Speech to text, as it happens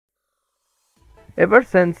Ever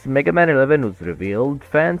since Mega Man 11 was revealed,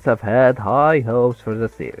 fans have had high hopes for the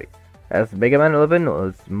series, as Mega Man 11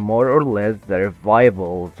 was more or less the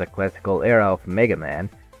revival of the classical era of Mega Man.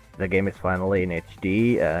 The game is finally in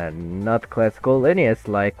HD and not classical NES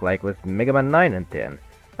like with Mega Man 9 and 10.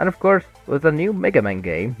 And of course, with a new Mega Man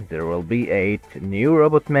game, there will be 8 new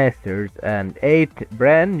Robot Masters and 8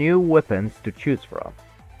 brand new weapons to choose from.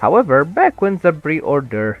 However, back when the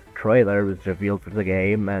pre-order trailer was revealed for the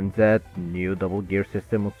game and that new double gear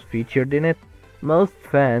system was featured in it, most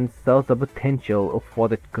fans saw the potential of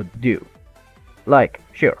what it could do. Like,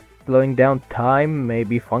 sure, slowing down time may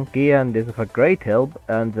be funky and is of a great help,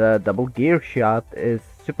 and the double gear shot is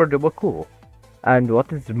super duper cool. And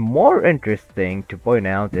what is more interesting to point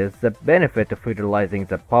out is the benefit of utilizing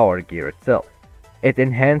the power gear itself. It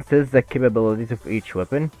enhances the capabilities of each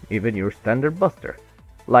weapon, even your standard buster.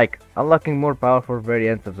 Like unlocking more powerful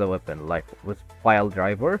variants of the weapon, like with Pile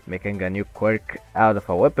Driver, making a new quirk out of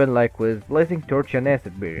a weapon like with Blazing Torch and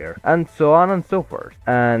Acid Barrier, and so on and so forth.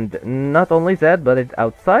 And not only that, but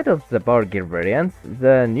outside of the power gear variants,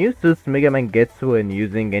 the new suits Mega Man gets when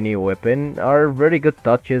using any weapon are very good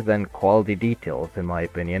touches and quality details in my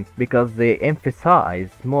opinion, because they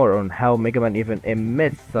emphasize more on how Mega Man even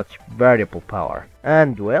emits such variable power.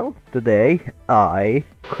 And well, today I,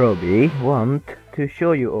 Kroby, want to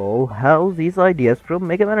show you all how these ideas from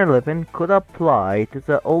Mega Man 11 could apply to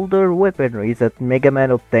the older weaponry that Mega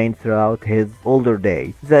Man obtained throughout his older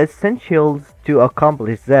days. The essentials to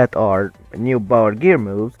accomplish that are new power gear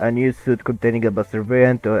moves, a new suit containing a buster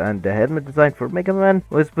variant, and a helmet design for Mega Man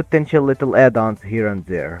with potential little add-ons here and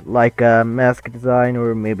there, like a mask design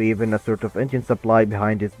or maybe even a sort of engine supply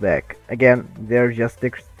behind his back. Again, they're just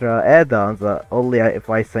extra add-ons, only if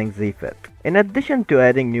I think they fit. In addition to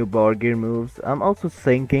adding new power gear moves, I'm also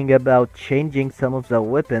thinking about changing some of the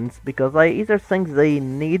weapons because I either think they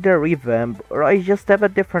need a revamp or I just have a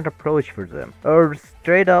different approach for them, or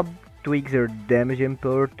straight up tweak their damage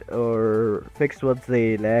input or fix what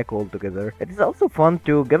they lack altogether. It is also fun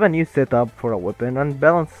to give a new setup for a weapon and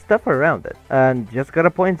balance stuff around it. And just gotta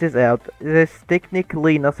point this out, this is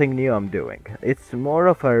technically nothing new I'm doing. It's more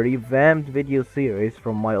of a revamped video series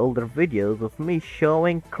from my older videos of me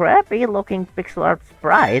showing crappy looking pixel art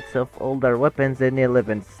sprites of older weapons in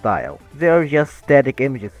 11 style. They are just static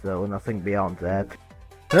images though, nothing beyond that.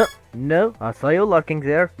 Huh? No, I saw you lurking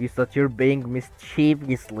there. You thought you're being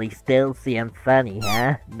mischievously stealthy and funny,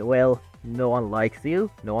 huh? Well, no one likes you.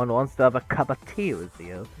 No one wants to have a cup of tea with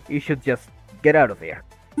you. You should just get out of here.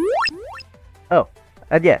 Oh,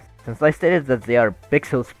 and yes, since I stated that they are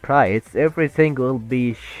pixel sprites, everything will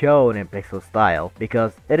be shown in pixel style,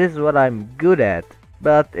 because it is what I'm good at.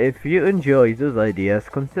 But if you enjoy those ideas,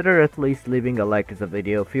 consider at least leaving a like to the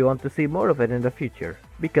video if you want to see more of it in the future.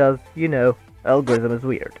 Because, you know, algorithm is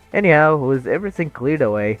weird. Anyhow, with everything cleared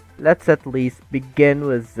away, let's at least begin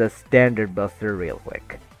with the standard buster real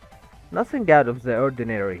quick. Nothing out of the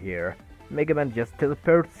ordinary here. Mega Man just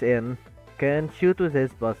teleports in, can shoot with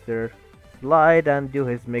his buster, slide and do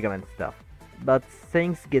his Mega Man stuff. But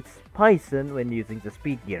things get spicy when using the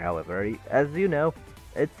speed gear, however. As you know,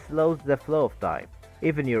 it slows the flow of time,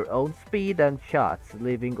 even your own speed and shots,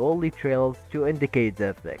 leaving only trails to indicate the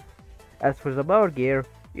effect. As for the power gear,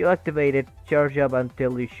 you activate it, charge up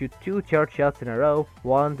until you shoot 2 charge shots in a row,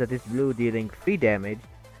 one that is blue dealing 3 damage,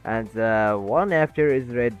 and the one after is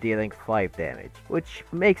red dealing 5 damage, which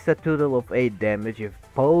makes a total of 8 damage if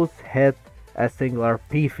both hit a singular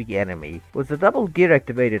PV enemy. With the double gear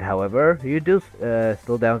activated, however, you do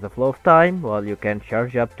slow down the flow of time, while you can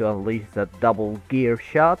charge up to unleash the double gear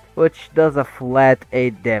shot, which does a flat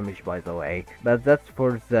 8 damage by the way. But that's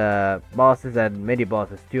for the bosses and mini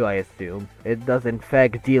bosses too, I assume. It does in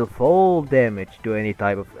fact deal full damage to any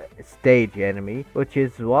type of stage enemy, which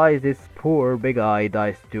is why this poor big eye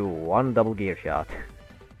dies to one double gear shot.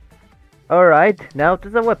 Alright, now to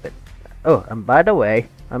the weapons. Oh, and by the way,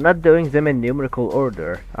 I'm not doing them in numerical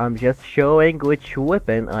order, I'm just showing which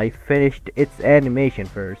weapon I finished its animation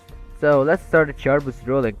first. So let's start at sharp with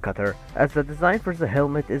Rolling Cutter, as the design for the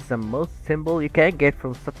helmet is the most simple you can get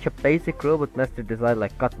from such a basic Robot Master design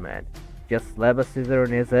like Cutman. Just slap a scissor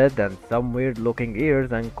on his head and some weird looking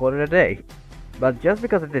ears and call it a day. But just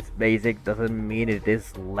because it is basic doesn't mean it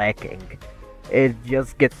is lacking. It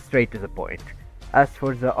just gets straight to the point. As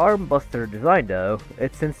for the arm buster design though,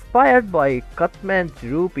 it's inspired by Cutman's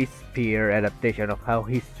Rupee Spear adaptation of how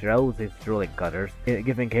he throws his rolling cutters.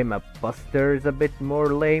 Giving him a buster is a bit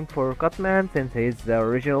more lame for Cutman since his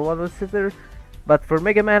original one was scissors, But for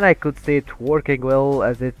Mega Man, I could see it working well,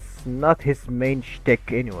 as it's not his main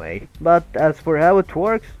shtick anyway. But as for how it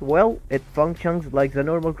works, well, it functions like the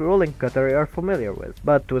normal rolling cutter you are familiar with,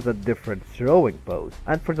 but with a different throwing pose.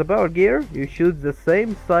 And for the power gear, you shoot the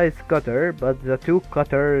same size cutter, but the two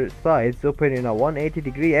cutter sides open in a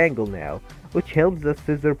 180-degree angle now, which helps the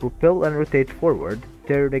scissor propel and rotate forward,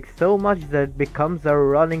 turning so much that it becomes a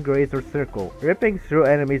running razor circle, ripping through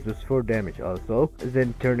enemies with 4 damage also,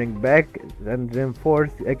 then turning back and then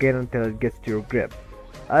forth again until it gets to your grip.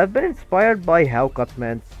 I've been inspired by how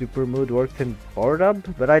Cutman's super move works in Powered Up,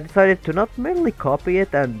 but I decided to not merely copy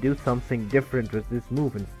it and do something different with this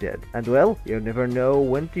move instead. And well, you never know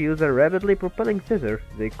when to use a rapidly propelling scissor.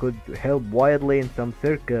 They could help wildly in some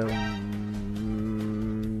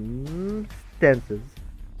circumstances.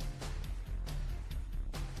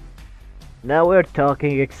 Now we're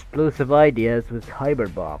talking explosive ideas with Hyper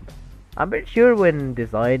Bomb. I'm pretty sure when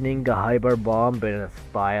designing a Hyper Bomb in a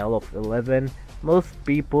style of 11, most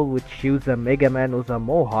people would choose a Mega Man with a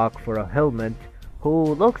mohawk for a helmet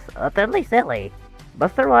who looks utterly silly.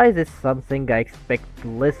 Buster Wise is something I expect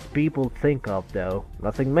less people think of though.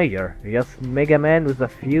 Nothing major, just Mega Man with a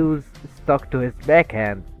fuse stuck to his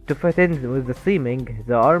backhand. To fit in with the seaming,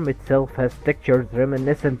 the arm itself has textures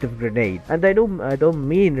reminiscent of grenades. And I don't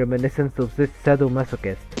mean reminiscent of this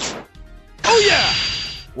sadomasochist. Oh yeah!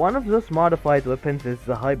 One of those modified weapons is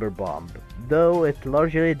the Hyper Bomb, though it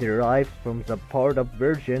largely derives from the powered up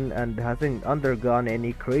version and hasn't undergone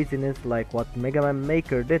any craziness like what Mega Man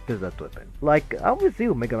Maker did to that weapon. Like, I'm with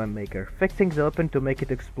you, Mega Man Maker, fixing the weapon to make it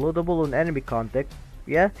explodable on enemy contact,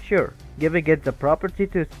 yeah, sure. Giving it the property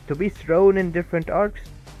to be thrown in different arcs,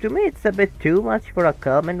 to me it's a bit too much for a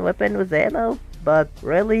common weapon with ammo, but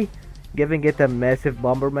really, giving it a massive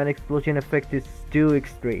Bomberman explosion effect is too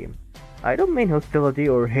extreme. I don't mean hostility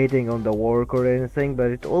or hating on the work or anything,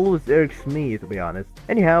 but it always irks me, to be honest.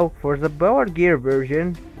 Anyhow, for the Power Gear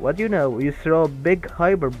version, what do you know, you throw a big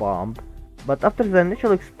Hyper Bomb, but after the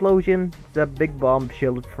initial explosion, the big bomb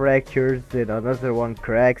shield fractures and another one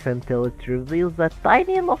cracks until it reveals a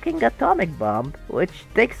tiny looking atomic bomb, which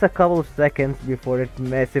takes a couple of seconds before it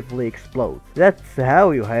massively explodes. That's how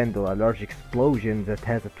you handle a large explosion that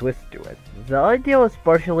has a twist to it. The idea was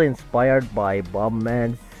partially inspired by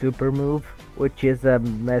Bombman's super move, which is a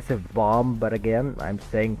massive bomb, but again, I'm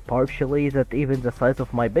saying partially that even the size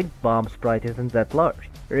of my big bomb sprite isn't that large.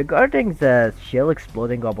 Regarding the shell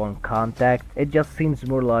exploding upon contact, it just seems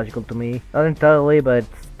more logical to me. Not entirely, but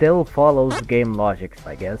still follows game logics,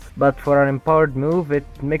 I guess. But for an empowered move, it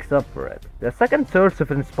makes up for it. The second source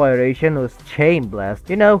of inspiration was Chain Blast.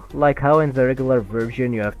 You know, like how in the regular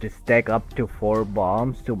version you have to stack up to 4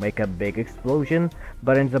 bombs to make a big explosion,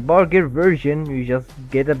 but in the Power Gear version you just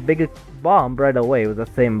get a big bomb right away with the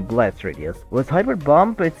same blast radius. With Hyper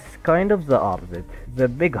Bomb, it's kind of the opposite. The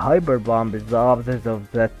big Hyper Bomb is the opposite of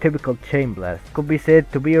the typical Chain Blast. Could be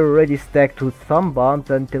said to be already stacked with some bombs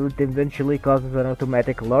until it eventually causes an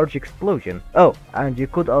automatic large explosion. Oh, and you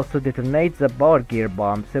could also detonate the Power Gear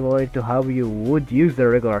bomb similar to how you would use the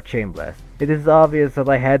regular Chain Blast. It is obvious that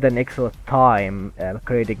I had an excellent time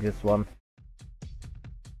creating this one.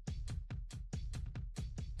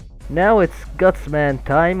 Now it's Gutsman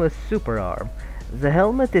time with Super Arm. The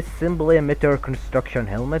helmet is simply a Meteor construction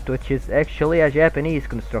helmet, which is actually a Japanese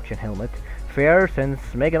construction helmet. Fair, since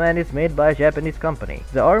Mega Man is made by a Japanese company.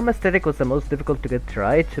 The arm aesthetic was the most difficult to get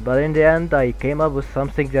right, but in the end I came up with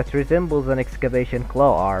something that resembles an excavation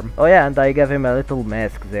claw arm. Oh yeah, and I gave him a little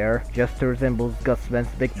mask there, just to resemble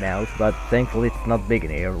Gutsman's big mouth, but thankfully it's not big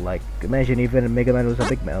in here. Like, imagine even Mega Man with a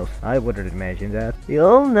big mouth. I wouldn't imagine that. You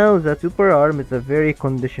all know that Super Arm is a very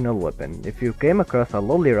conditional weapon. If you came across a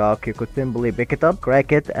lonely rock, you could simply pick it up,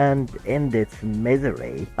 crack it, and end its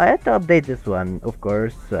misery. I had to update this one, of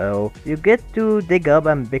course, so you get to dig up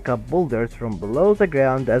and pick up boulders from below the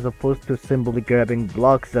ground as opposed to simply grabbing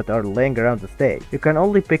blocks that are laying around the stage. You can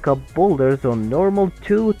only pick up boulders on normal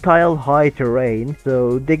 2-tile high terrain,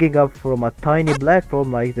 so digging up from a tiny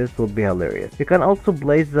platform like this would be hilarious. You can also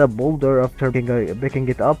blaze the boulder after picking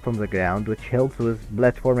it up from the ground, which helps with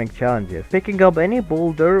platforming challenges. Picking up any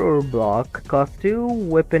boulder or block costs 2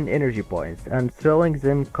 weapon energy points, and throwing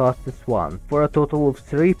them costs 1, for a total of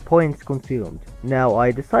 3 points consumed. Now I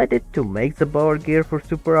decided to make the Power Gear for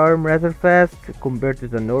Super Arm rather fast compared to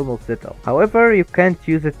the normal setup. However, you can't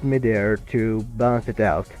use it mid-air to balance it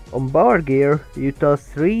out. On Power Gear, you toss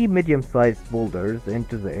 3 medium-sized boulders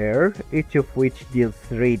into the air, each of which deals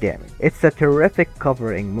 3 damage. It's a terrific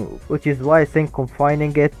covering move, which is why I think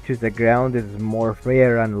confining it to the ground is more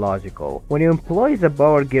fair and logical. When you employ the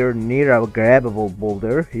Power Gear near a grabbable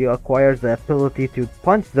boulder, you acquire the ability to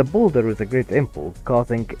punch the boulder with a great impulse,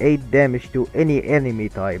 causing 8 damage to any enemy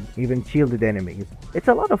type, even shielded enemies. It's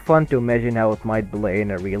a lot of fun to imagine how it might play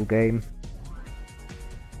in a real game.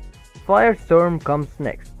 Firestorm comes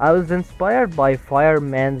next. I was inspired by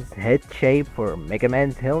Fireman's head shape for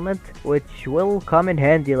MegaMan's helmet, which will come in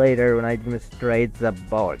handy later when I demonstrate the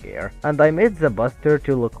Power Gear. And I made the Buster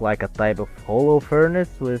to look like a type of hollow furnace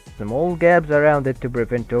with small gaps around it to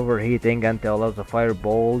prevent overheating and to allow the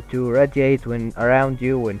fireball to radiate around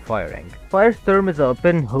you when firing. Firestorm is a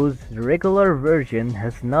weapon whose regular version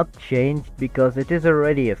has not changed because it is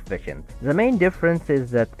already efficient. The main difference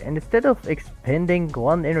is that instead of expending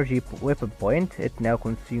 1 energy weapon point, it now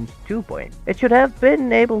consumes 2 points. It should have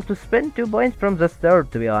been able to spend 2 points from the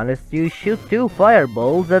start, to be honest. You shoot 2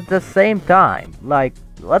 fireballs at the same time. Like,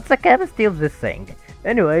 what's the capacity of this thing?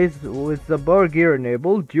 Anyways, with the Power Gear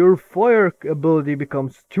enabled, your fire ability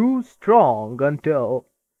becomes too strong until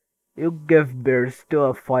you give burst to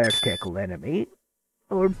a fire tackle enemy.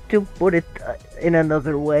 Or to put it in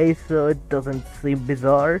another way so it doesn't seem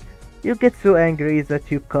bizarre, you get so angry that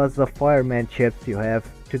you cause the fireman chips you have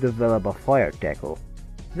to develop a fire tackle.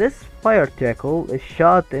 This fire tackle is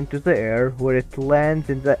shot into the air where it lands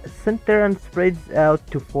in the center and spreads out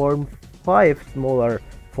to form 5 smaller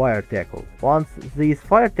fire tackles. Once these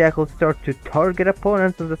fire tackles start to target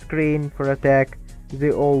opponents on the screen for attack, they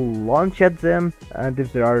all launch at them, and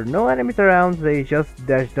if there are no enemies around, they just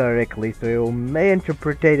dash directly, so you may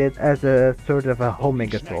interpret it as a sort of a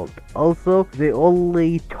homing assault. Also, they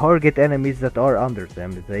only target enemies that are under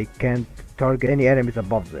them, they can't target any enemies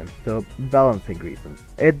above them, so balancing reasons.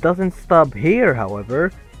 It doesn't stop here,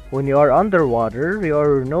 however. When you are underwater, you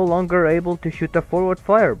are no longer able to shoot a forward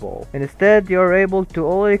fireball. Instead, you are able to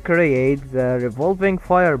only create the revolving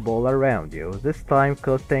fireball around you, this time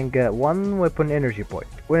costing 1 weapon energy point.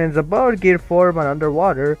 When in the Power Gear form and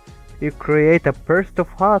underwater, you create a burst of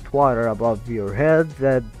hot water above your head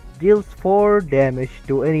that deals 4 damage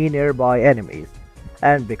to any nearby enemies.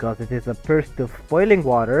 And because it is a burst of boiling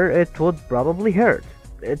water, it would probably hurt.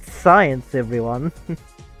 It's science, everyone.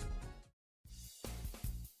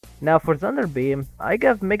 Now for Thunder Beam, I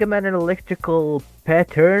gave MegaMan an electrical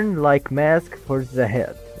pattern-like mask for the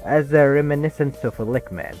head, as a reminiscence of a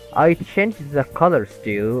Lickman. I changed the colors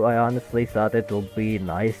too. I honestly thought it would be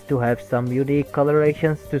nice to have some unique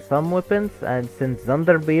colorations to some weapons, and since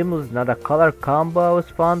Thunder Beam was not a color combo I was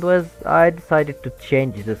fond with, I decided to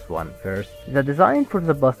change this one first. The design for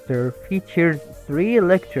the Buster features 3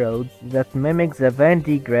 electrodes that mimic the Van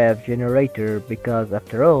de Graaff generator because,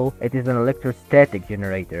 after all, it is an electrostatic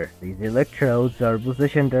generator. These electrodes are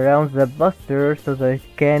positioned around the Buster so that it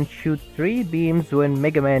can shoot 3 beams when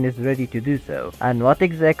MegaMan is ready to do so. And what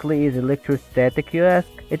exactly is electrostatic, you ask?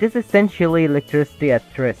 It is essentially electricity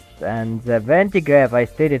at rest, and the Van de Graaff I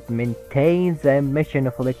stated maintains the emission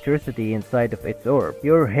of electricity inside of its orb.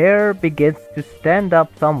 Your hair begins to stand up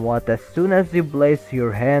somewhat as soon as you place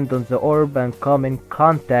your hand on the orb and come in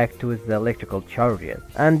contact with the electrical charges.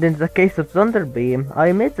 And in the case of Thunder Beam,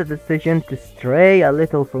 I made the decision to stray a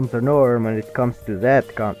little from the norm when it comes to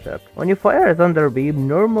that concept. When you fire a Thunder Beam,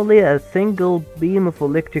 normally a single beam of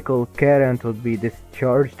electrical current would be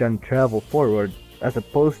discharged and travel forward, as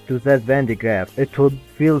opposed to that Van de Graaff. It would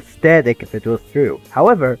feel static if it was true.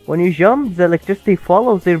 However, when you jump, the electricity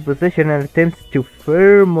follows your position and attempts to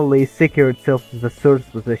firmly secure itself to the source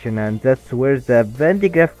position, and that's where the Van de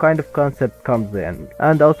Graaff kind of concept comes in.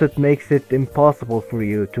 And also it makes it impossible for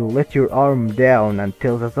you to let your arm down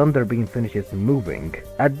until the Thunder Beam finishes moving.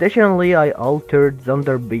 Additionally, I altered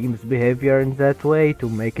Thunder Beam's behavior in that way to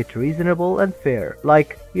make it reasonable and fair.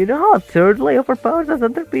 Like, you know how absurdly overpowered the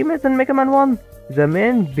Thunder Beam is in Mega Man 1? The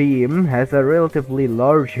main beam has a relatively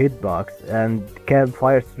large hitbox and can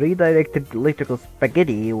fire 3 directed electrical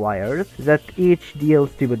spaghetti wires that each deal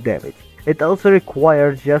stupid damage. It also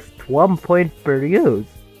requires just 1 point per use.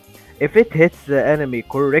 If it hits the enemy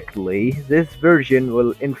correctly, this version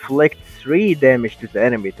will inflict 3 damage to the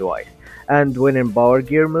enemy twice. And when in Power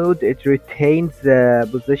Gear mode, it retains the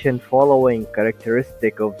position following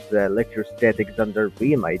characteristic of the electrostatic Thunder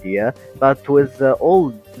Beam idea, but with the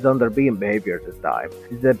old Thunder Beam behavior this time.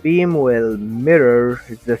 The beam will mirror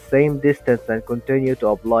the same distance and continue to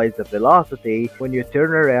apply the velocity when you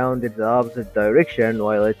turn around in the opposite direction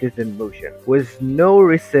while it is in motion, with no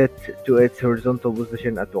reset to its horizontal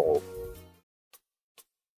position at all.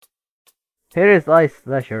 Here is Ice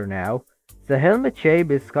Slasher now. The helmet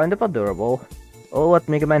shape is kind of adorable. All what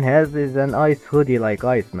MegaMan has is an ice hoodie like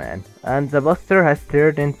Iceman, and the Buster has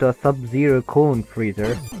turned into a Sub-Zero cone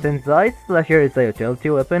freezer. Since the Ice Slasher is a utility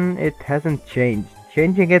weapon, it hasn't changed.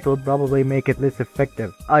 Changing it would probably make it less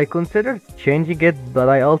effective. I considered changing it, but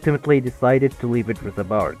I ultimately decided to leave it with the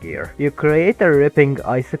power gear. You create a ripping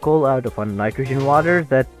icicle out of a nitrogen water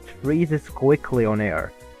that freezes quickly on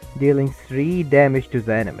air, dealing 3 damage to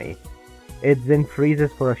the enemy. It then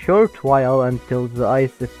freezes for a short while until the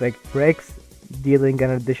ice effect breaks, dealing an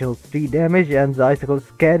additional 3 damage, and the icicle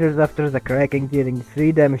scatters after the cracking, dealing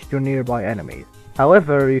 3 damage to nearby enemies.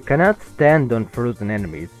 However, you cannot stand on frozen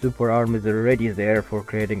enemies. Super Arm is already there for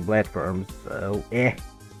creating platforms, so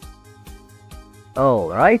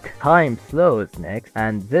Alright, Time Slow is next,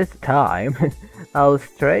 and this time I'll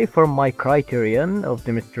stray from my criterion of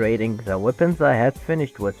demonstrating the weapons I had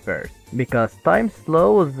finished with first, because Time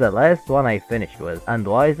Slow was the last one I finished with. And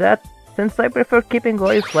why is that? Since I prefer keeping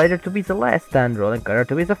Oil Slider to be the last and Rolling Cutter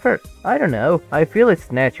to be the first. I don't know, I feel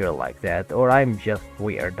it's natural like that, or I'm just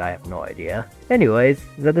weird, I have no idea. Anyways,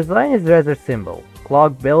 the design is rather simple.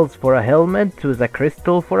 Clock bells for a helmet with a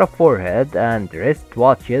crystal for a forehead, and wrist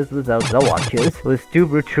watches without the watches, with 2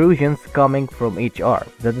 protrusions coming from each arm.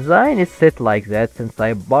 The design is set like that since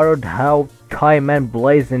I borrowed how Time Man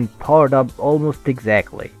Blazing powered up almost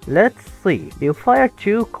exactly. Let's see. You fire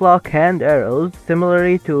 2 clock hand arrows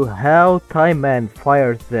similarly to how Time Man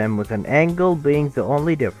fires them, with an angle being the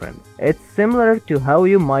only difference. It's similar to how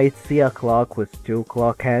you might see a clock with 2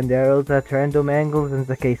 clock hand arrows at random angles in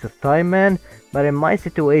the case of Time Man, but in my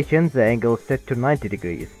situation the angle is set to 90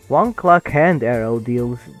 degrees. 1 clock hand arrow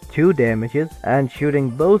deals 2 damages, and shooting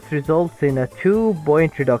both results in a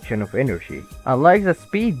 2-point reduction of energy. Unlike the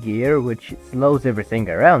speed gear, which slows everything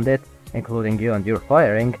around it, including you and your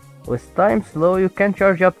firing, with Time Slow you can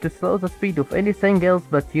charge up to slow the speed of anything else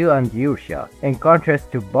but you and your shot. In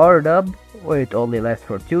contrast to Powered Up, where it only lasts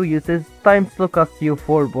for 2 uses, Time Slow costs you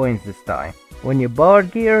 4 points this time. When you power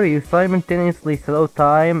gear, you simultaneously slow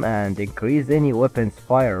time and increase any weapon's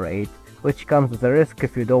fire rate, which comes with a risk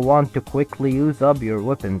if you don't want to quickly use up your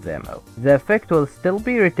weapon's ammo. The effect will still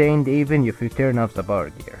be retained even if you turn off the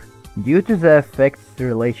power gear. Due to the effect's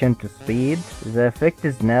relation to speed, the effect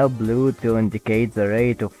is now blue to indicate the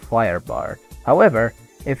rate of fire bar. However,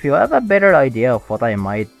 if you have a better idea of what I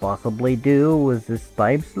might possibly do with this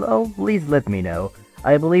Time Slow, please let me know.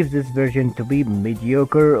 I believe this version to be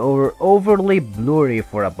mediocre or overly blurry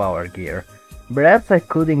for a power gear. Perhaps I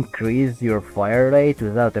could increase your fire rate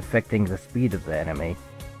without affecting the speed of the enemy.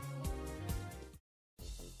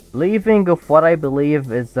 Leaving of what I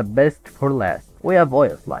believe is the best for last, we have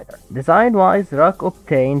Oil Slider. Design-wise, Rock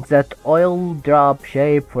obtained that oil drop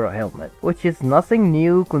shape for a helmet, which is nothing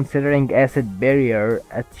new considering Acid Barrier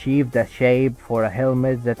achieved a shape for a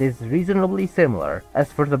helmet that is reasonably similar.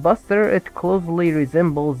 As for the Buster, it closely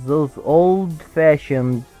resembles those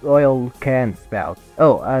old-fashioned oil can spouts.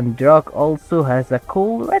 Oh, and Rock also has a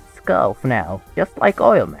cool red scarf now, just like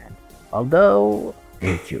Oil Man. Although,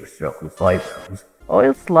 it's your stroke with eyebrows.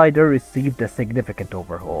 Oil Slider received a significant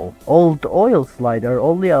overhaul. Old Oil Slider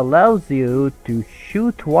only allows you to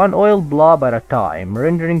shoot 1 oil blob at a time,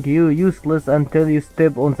 rendering you useless until you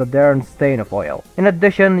step on the darn stain of oil. In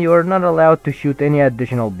addition, you are not allowed to shoot any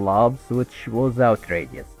additional blobs, which was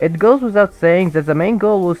outrageous. It goes without saying that the main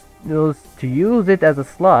goal was to use it as a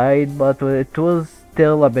slide, but it was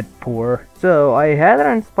still a bit poor. So I had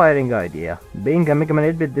an inspiring idea. Being a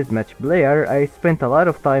MegaMan 8-bit deathmatch player, I spent a lot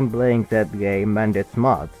of time playing that game and its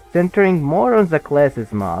mods, centering more on the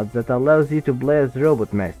classes mods that allows you to play as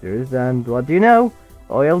robot masters, and what do you know?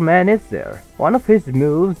 Oil Man is there. One of his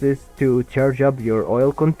moves is to charge up your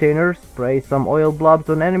oil container, spray some oil blobs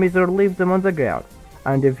on enemies or leave them on the ground.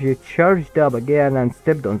 And if you charged up again and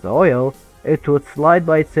stepped on the oil, it would slide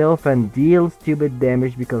by itself and deal stupid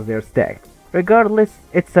damage because they're stacked. Regardless,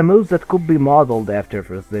 it's a move that could be modeled after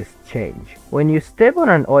for this change. When you step on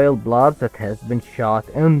an oil blob that has been shot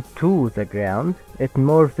into the ground, it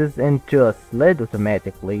morphs into a sled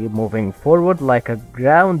automatically, moving forward like a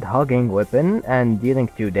ground-hugging weapon and dealing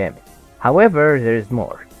 2 damage. However, there is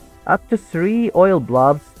more. Up to 3 oil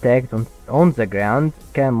blobs stacked on the ground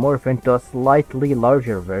can morph into a slightly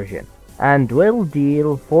larger version, and will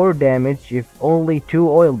deal 4 damage if only 2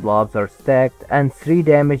 oil blobs are stacked, and 3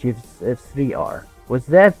 damage if 3 are. With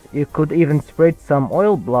that, you could even spread some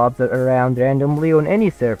oil blobs around randomly on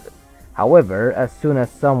any surface. However, as soon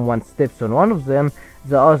as someone steps on one of them,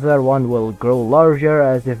 the other one will grow larger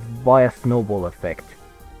as if by a snowball effect.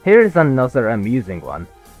 Here is another amusing one.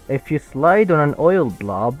 If you slide on an oil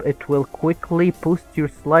blob, it will quickly boost your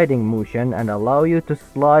sliding motion and allow you to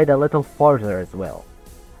slide a little farther as well.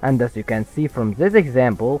 And as you can see from this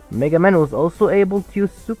example, MegaMan was also able to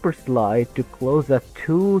use Super Slide to close a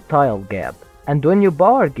 2-tile gap. And when you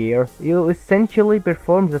power gear, you essentially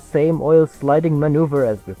perform the same oil sliding maneuver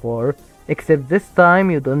as before, except this time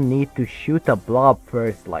you don't need to shoot a blob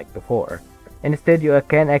first like before. Instead, you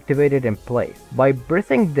can activate it in place. By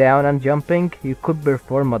pressing down and jumping, you could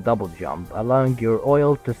perform a double jump, allowing your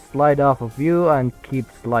oil to slide off of you and keep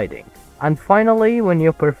sliding. And finally, when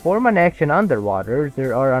you perform an action underwater,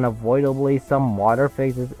 there are unavoidably some water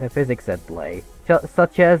physics at play,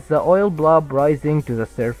 such as the oil blob rising to the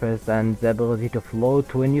surface and the ability to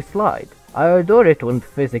float when you slide. I adore it when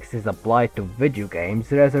physics is applied to video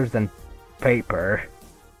games rather than paper.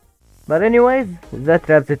 But anyways, that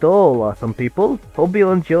wraps it all, awesome people. Hope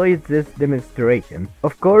you enjoyed this demonstration.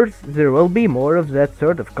 Of course, there will be more of that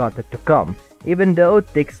sort of content to come, even though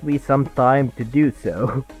it takes me some time to do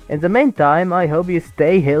so. In the meantime, I hope you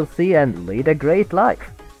stay healthy and lead a great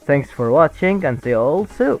life. Thanks for watching and see you all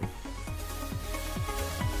soon.